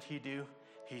 And what did He do?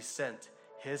 He sent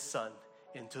His Son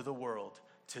into the world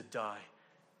to die,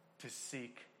 to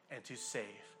seek, and to save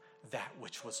that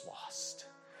which was lost.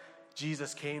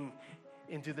 Jesus came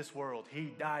into this world.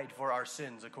 He died for our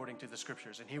sins according to the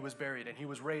Scriptures, and He was buried, and He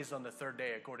was raised on the third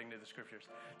day according to the Scriptures.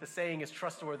 The saying is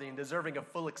trustworthy and deserving of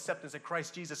full acceptance that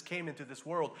Christ Jesus came into this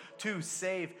world to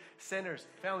save sinners.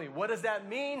 Family, what does that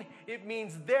mean? It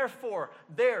means, therefore,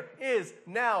 there is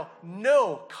now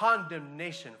no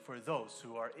condemnation for those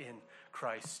who are in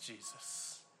Christ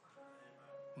Jesus.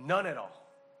 None at all.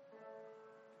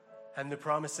 And the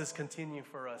promises continue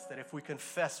for us that if we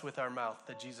confess with our mouth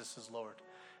that Jesus is Lord,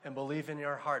 and believe in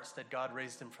your hearts that God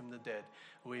raised Him from the dead,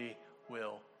 we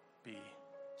will be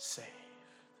saved.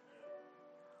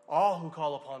 All who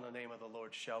call upon the name of the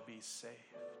Lord shall be saved.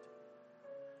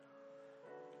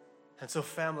 And so,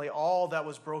 family, all that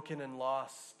was broken and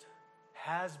lost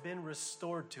has been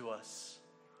restored to us,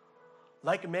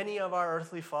 like many of our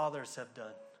earthly fathers have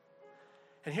done.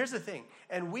 And here's the thing,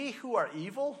 and we who are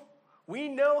evil, we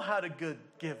know how to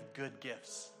give good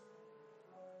gifts.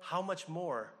 How much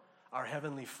more our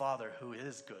Heavenly Father who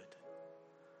is good.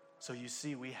 So you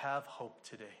see, we have hope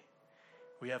today.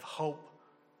 We have hope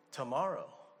tomorrow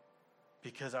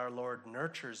because our Lord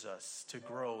nurtures us to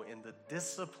grow in the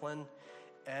discipline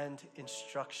and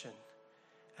instruction.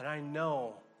 And I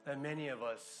know that many of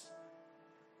us,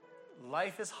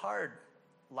 life is hard.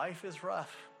 Life is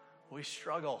rough. We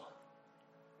struggle.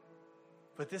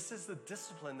 But this is the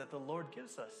discipline that the Lord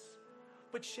gives us.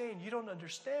 But Shane, you don't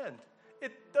understand.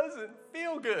 It doesn't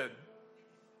feel good.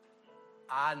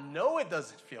 I know it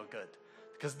doesn't feel good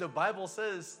because the Bible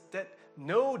says that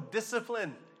no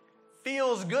discipline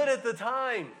feels good at the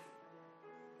time.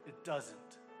 It doesn't.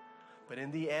 But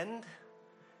in the end,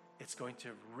 it's going to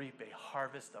reap a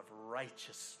harvest of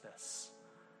righteousness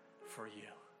for you.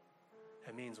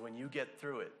 That means when you get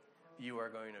through it, you are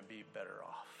going to be better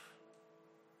off.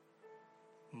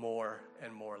 More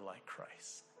and more like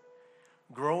Christ.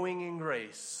 Growing in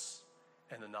grace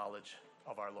and the knowledge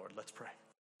of our Lord. Let's pray.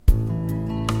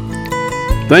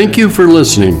 Thank you for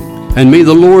listening, and may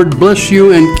the Lord bless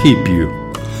you and keep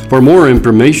you. For more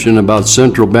information about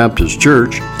Central Baptist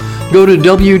Church, go to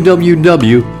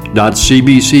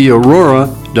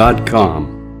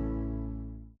www.cbcaurora.com.